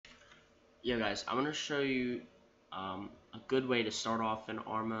Yeah, guys, I'm gonna show you a good way to start off in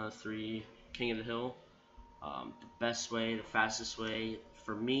Arma 3 King of the Hill. The best way, the fastest way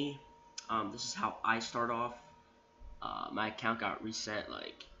for me. This is how I start off. My account got reset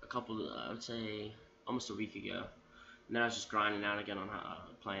like I would say almost a week ago. And then I was just grinding out again on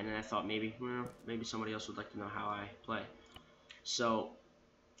playing, and I thought maybe somebody else would like to know how I play. So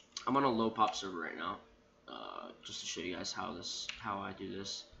I'm on a low pop server right now, just to show you guys how I do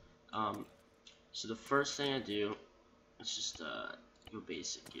this. Um, so the first thing I do, let's just go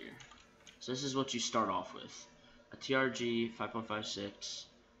basic here. So this is what you start off with: a TRG 5.56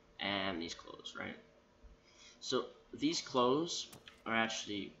 and these clothes, right? So these clothes are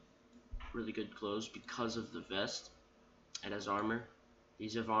actually really good clothes because of the vest. It has armor.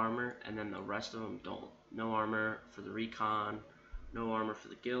 These have armor, and then the rest of them don't. No armor for the recon, no armor for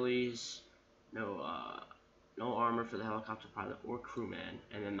the ghillies, no armor for the helicopter pilot or crewman,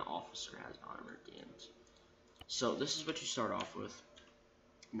 and then the officer has armor at the end. So this is what you start off with.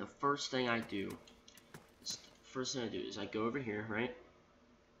 And the first thing I do is I go over here, right?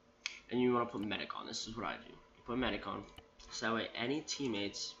 And you want to put medic on. This is what I do. You put medic on, so that way any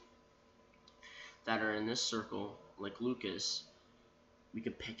teammates that are in this circle, like Lucas, we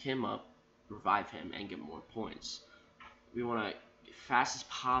can pick him up, revive him, and get more points. We want to get fast as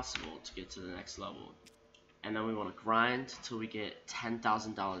possible to get to the next level. And then we want to grind until we get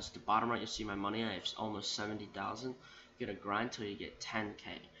 $10,000. At the bottom right, you'll see my money. I have almost 70,000. You're gonna grind till you get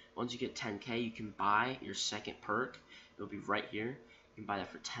 10K. Once you get 10K, you can buy your second perk. It'll be right here. You can buy that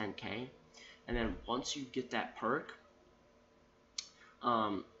for 10K. And then once you get that perk,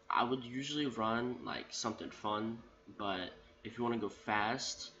 I would usually run like something fun. But if you want to go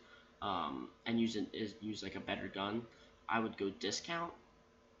fast and use like a better gun, I would go discount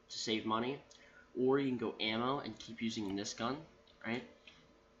to save money. Or you can go ammo and keep using this gun, right?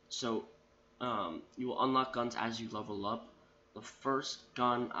 So you will unlock guns as you level up. The first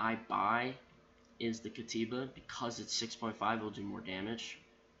gun I buy is the Katiba because it's 6.5. It'll do more damage.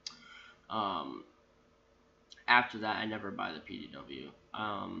 After that, I never buy the PDW.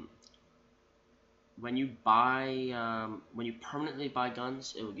 When you permanently buy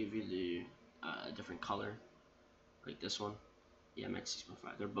guns, it will give you the different color, like this one. Yeah, Max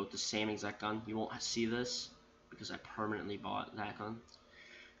 6.5. They're both the same exact gun. You won't see this because I permanently bought that gun.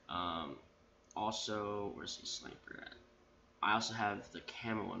 Also, where's the sniper at? I also have the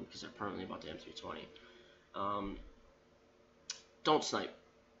camo one because I permanently bought the M320. Don't snipe,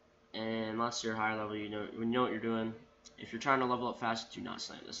 and unless you're higher level, you know what you're doing. If you're trying to level up fast, do not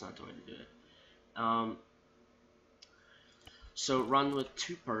snipe. That's not the way to do it. So run with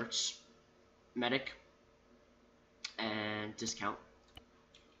 2 perks, medic and discount.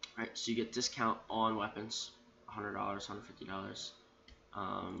 Right, so you get discount on weapons, $100, $150.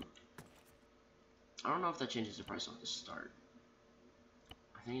 I don't know if that changes the price off the start.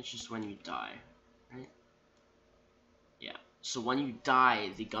 I think it's just when you die, right? Yeah. So when you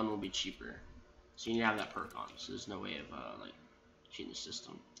die, the gun will be cheaper. So you need to have that perk on. So there's no way of like cheating the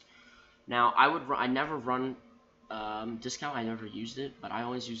system. Now I never run discount. I never used it, but I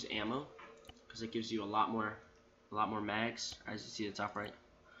always use ammo because it gives you a lot more mags. As you see the top right,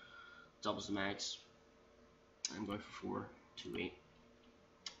 doubles the mags. I'm going for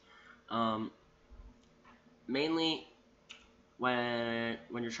 4.28. Mainly when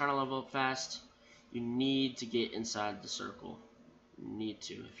you're trying to level up fast, you need to get inside the circle. You need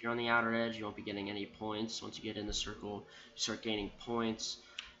to. If you're on the outer edge, you won't be getting any points. Once you get in the circle, you start gaining points.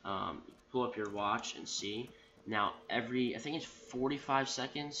 Pull up your watch and see. Now I think it's 45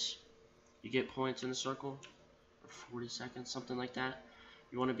 seconds you get points in the circle, or 40 seconds, something like that.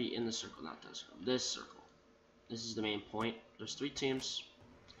 You want to be in the circle, not that circle. This circle. This is the main point. There's 3 teams,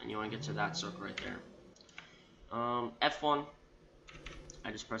 and you want to get to that circle right there. F1.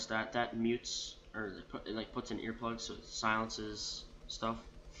 I just press that. That mutes, or it like puts in earplugs, so it silences stuff,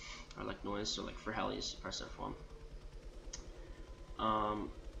 or like noise. So like for helis, press F1.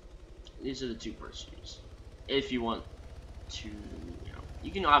 These are the 2 perks you use. If you want to,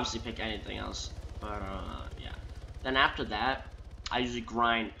 you can obviously pick anything else, but yeah. Then after that, I usually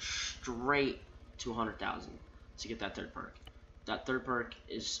grind straight to 100,000 to get that 3rd perk. That 3rd perk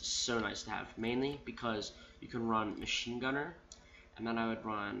is so nice to have, mainly because you can run machine gunner, and then I would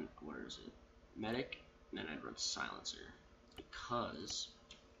run, where is it, medic, and then I'd run silencer, because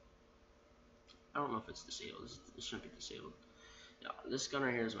I don't know if it's disabled. This shouldn't be disabled. Yeah, this gun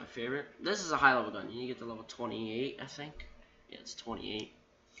right here is my favorite. This is a high level gun. You need to get to level 28, I think. Yeah, it's 28.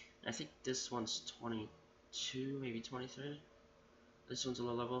 And I think this one's 22, maybe 23. This one's a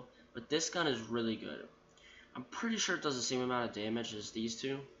low level, but this gun is really good. I'm pretty sure it does the same amount of damage as these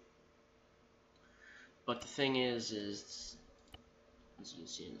two. But the thing is as you can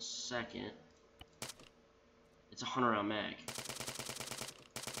see in a second, it's a 100-round mag,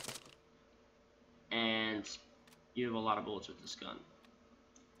 and you have a lot of bullets with this gun.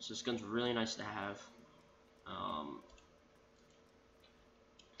 So this gun's really nice to have.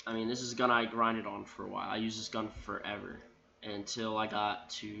 I mean, this is a gun I grinded on for a while. I used this gun forever until I got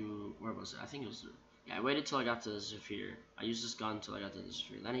to, where was it? I think it was, yeah, I waited till I got to the Zephyr. I used this gun until I got to the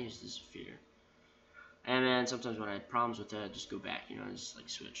Zephyr. Then I used the Zephyr. And then sometimes when I had problems with it, I'd just go back, you know, and just like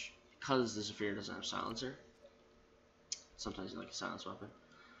switch. Because the Zephyr doesn't have silencer. Sometimes you like a silence weapon.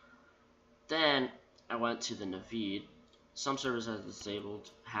 Then I went to the Naveed. Some servers have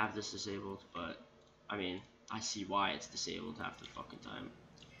this disabled, but I mean, I see why it's disabled half the fucking time.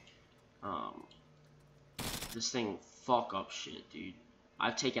 This thing fuck up shit, dude.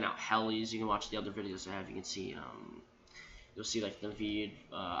 I've taken out helis. You can watch the other videos I have. You can see, you'll see like Naveed.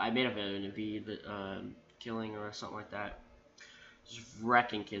 I made a video of Naveed killing or something like that. Just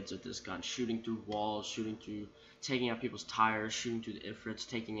wrecking kids with this gun, shooting through walls, taking out people's tires, shooting through the Ifrits,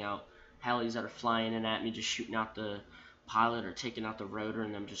 taking out helis that are flying in at me, just shooting out the pilot or taking out the rotor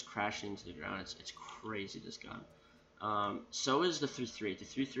and them just crashing into the ground. It's crazy, this gun. So is the 338. The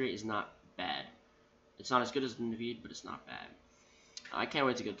 338 is not bad. It's not as good as the Naveed, but it's not bad. I can't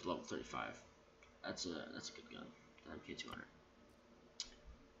wait to get to level 35. That's a good gun, the MK200.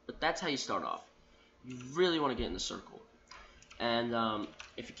 But that's how you start off. You really want to get in the circle. And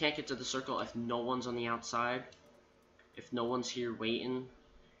if you can't get to the circle, if no one's on the outside, if no one's here waiting,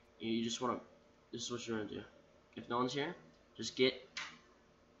 you just want to, this is what you want to do. If no one's here, just get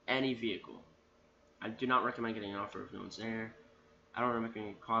any vehicle. I do not recommend getting an off-road if no one's there. I don't recommend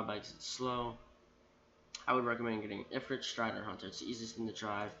getting quad bikes, it's slow. I would recommend getting Ifrit, Strider, Hunter. It's the easiest thing to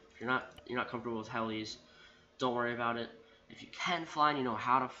drive. If you're not comfortable with helis, don't worry about it. If you can fly and you know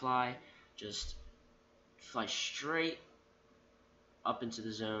how to fly, just fly straight up into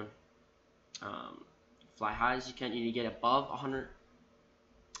the zone. Fly high as you can. You need to get above 100, and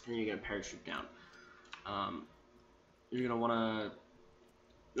then you're gonna parachute down. You're gonna wanna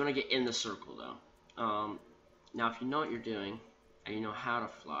get in the circle though. Now, if you know what you're doing and you know how to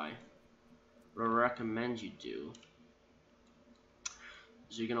fly, what I recommend you do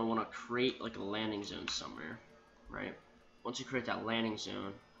is you're gonna want to create like a landing zone somewhere, right? Once you create that landing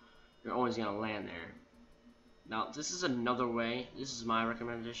zone, you're always gonna land there. Now, this is another way. This is my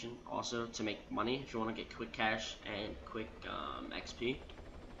recommendation also to make money if you want to get quick cash and quick XP.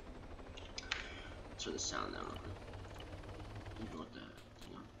 Let's turn the sound down real quick. Even with that,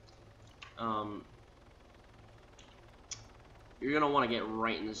 you're gonna want to get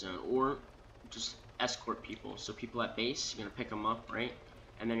right in the zone, or just escort people. So people at base, you're gonna pick them up, right?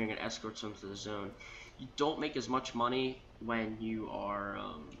 And then you're gonna escort them to the zone. You don't make as much money when you are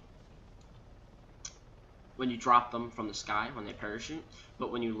when you drop them from the sky, when they parachute,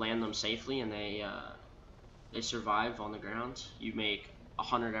 but when you land them safely and they survive on the ground, you make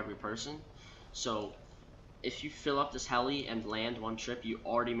 100 every person. So if you fill up this heli and land one trip, you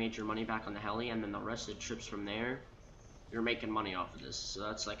already made your money back on the heli, and then the rest of the trips from there, you're making money off of this. So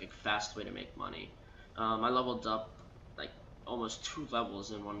that's like a fast way to make money. I leveled up like almost 2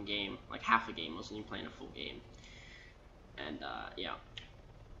 levels in one game, like half a game. I wasn't even playing a full game, and yeah,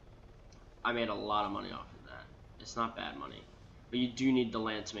 I made a lot of money off of that. It's not bad money, but you do need the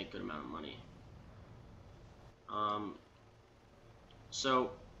land to make a good amount of money.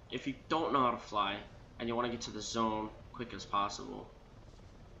 So if you don't know how to fly and you want to get to the zone quick as possible,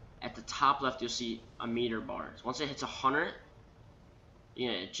 at the top left you'll see a meter bar. Once it hits 100,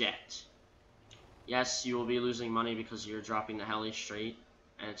 you're gonna eject. Yes, you will be losing money because you're dropping the heli straight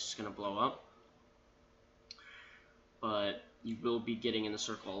and it's just gonna blow up, but you will be getting in the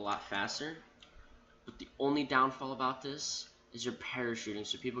circle a lot faster. But the only downfall about this is you're parachuting,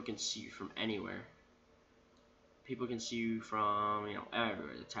 so people can see you from anywhere. People can see you from, you know,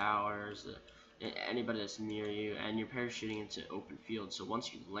 everywhere, the towers, anybody that's near you, and you're parachuting into open field. So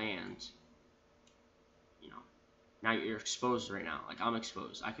once you land, you know, now you're exposed right now. Like, I'm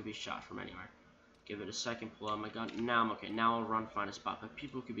exposed. I could be shot from anywhere. Give it a second, pull out my gun. Now I'm okay. Now I'll run, find a spot. But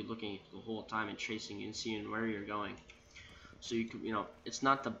people could be looking at you the whole time and chasing you and seeing where you're going. So you could, you know, it's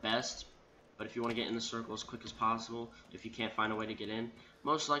not the best, but if you want to get in the circle as quick as possible, if you can't find a way to get in,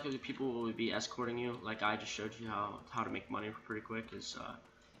 most likely people will be escorting you. Like I just showed you how to make money pretty quick is,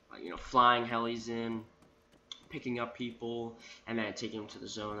 you know, flying helis in, picking up people, and then taking them to the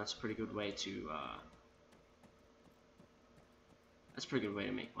zone. That's a pretty good way to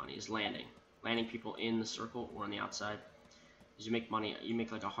make money, is landing people in the circle or on the outside. Because you make money, you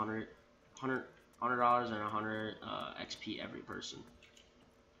make like $100 and 100 XP every person.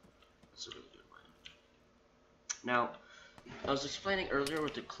 That's a really good way. Now, I was explaining earlier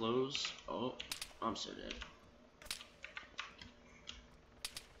with the clothes. Oh, I'm so dead.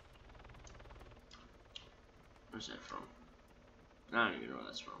 Where's that from? I don't even know where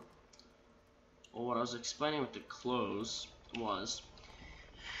that's from. Well, what I was explaining with the clothes was,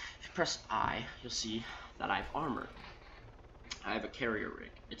 if you press I, you'll see that I have armor. I have a carrier rig.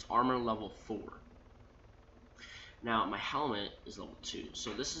 It's armor level 4. Now, my helmet is level 2.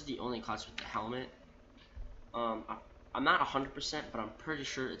 So this is the only class with the helmet. I'm not 100%, but I'm pretty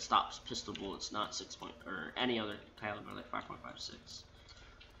sure it stops pistol bullets, not 6 point, or any other caliber like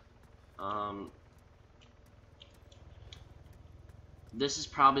 5.56. This is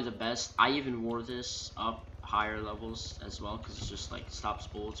probably the best. I even wore this up higher levels as well because it's just like stops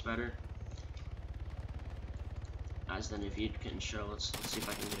bullets better. As then if you can show, let's see if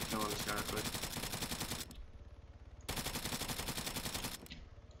I can get a kill on this guy real quick.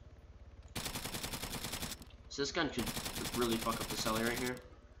 So this gun could really fuck up the celly right here.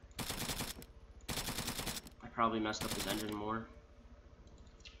 I probably messed up his engine more.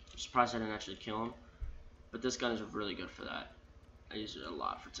 I'm surprised I didn't actually kill him. But this gun is really good for that. I use it a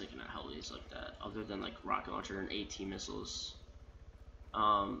lot for taking out helis like that, other than like rocket launcher and AT missiles.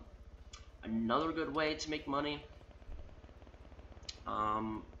 Another good way to make money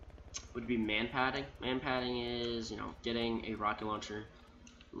would be man padding. Man padding is, you know, getting a rocket launcher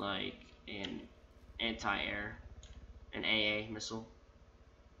like an anti-air, an AA missile,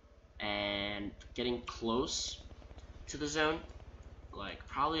 and getting close to the zone, like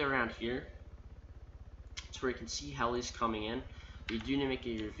probably around here. It's where you can see helis coming in. You do need to make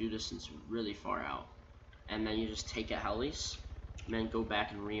your view distance really far out, and then you just take out helis, and then go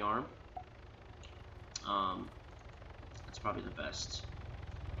back and rearm. That's probably the best.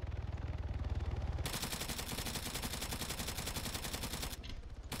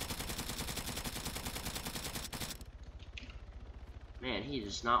 Man, he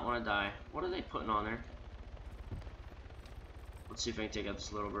does not want to die. What are they putting on there? Let's see if I can take out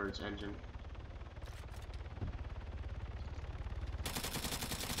this little bird's engine.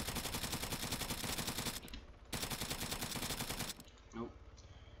 Nope.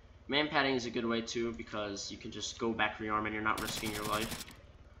 Man padding is a good way too because you can just go back rearm and you're not risking your life.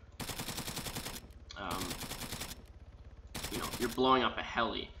 You know, you're blowing up a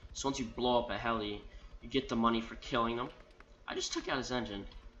heli. So once you blow up a heli, you get the money for killing them. I just took out his engine.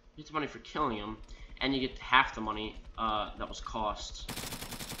 You get the money for killing him, and you get half the money that was cost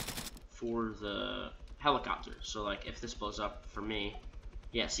for the helicopter. So like if this blows up for me,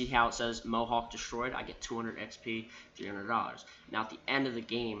 yeah, see how it says Mohawk destroyed? I get 200 XP, $300. Now at the end of the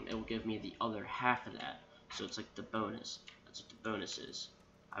game, it will give me the other half of that. So it's like the bonus. That's what the bonus is.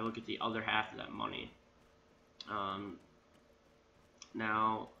 I will get the other half of that money.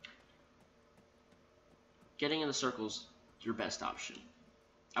 Now, getting in the circles, your best option.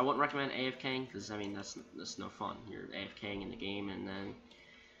 I wouldn't recommend AFKing because I mean that's no fun. You're AFKing in the game, and then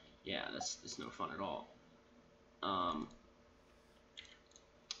yeah, that's no fun at all.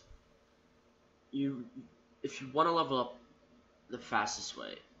 If you want to level up the fastest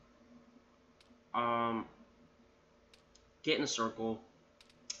way, get in a circle,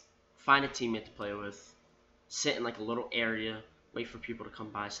 find a teammate to play with, sit in like a little area, wait for people to come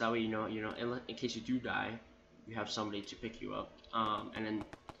by, so that way you know in case you do die, you have somebody to pick you up, and then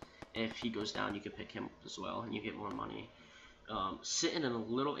if he goes down, you can pick him up as well, and you get more money. Sit in a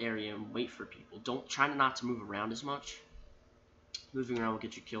little area and wait for people. Don't try not to move around as much. Moving around will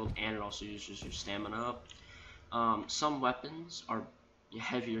get you killed, and it also uses your stamina up. Some weapons are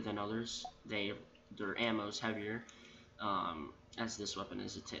heavier than others. Their ammo is heavier. As this weapon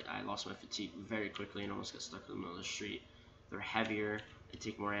is, I lost my fatigue very quickly and almost got stuck in the middle of the street. They're heavier. They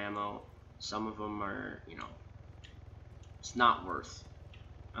take more ammo. Some of them are, you know, it's not worth.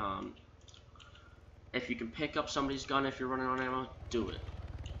 If you can pick up somebody's gun if you're running on ammo, do it.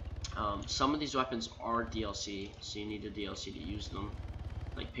 Some of these weapons are DLC, so you need a DLC to use them,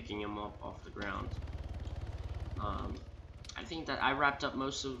 like picking them up off the ground. I think that I wrapped up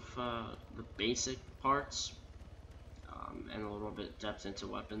most of the basic parts, and a little bit depth into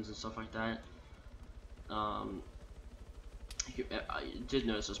weapons and stuff like that. I did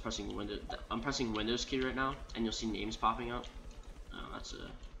notice I was pressing Windows. I'm pressing Windows key right now, and you'll see names popping up. That's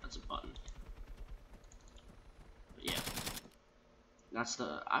a button. But yeah, that's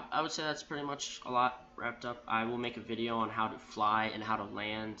I would say that's pretty much a lot wrapped up. I will make a video on how to fly and how to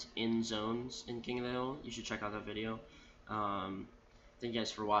land in zones in King of the Hill. You should check out that video. Thank you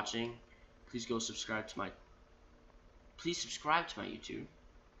guys for watching. Please go subscribe to my. Please subscribe to my YouTube.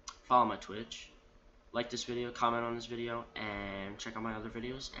 Follow my Twitch. Like this video, comment on this video, and check out my other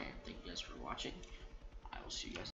videos. And thank you guys for watching. I will see you guys.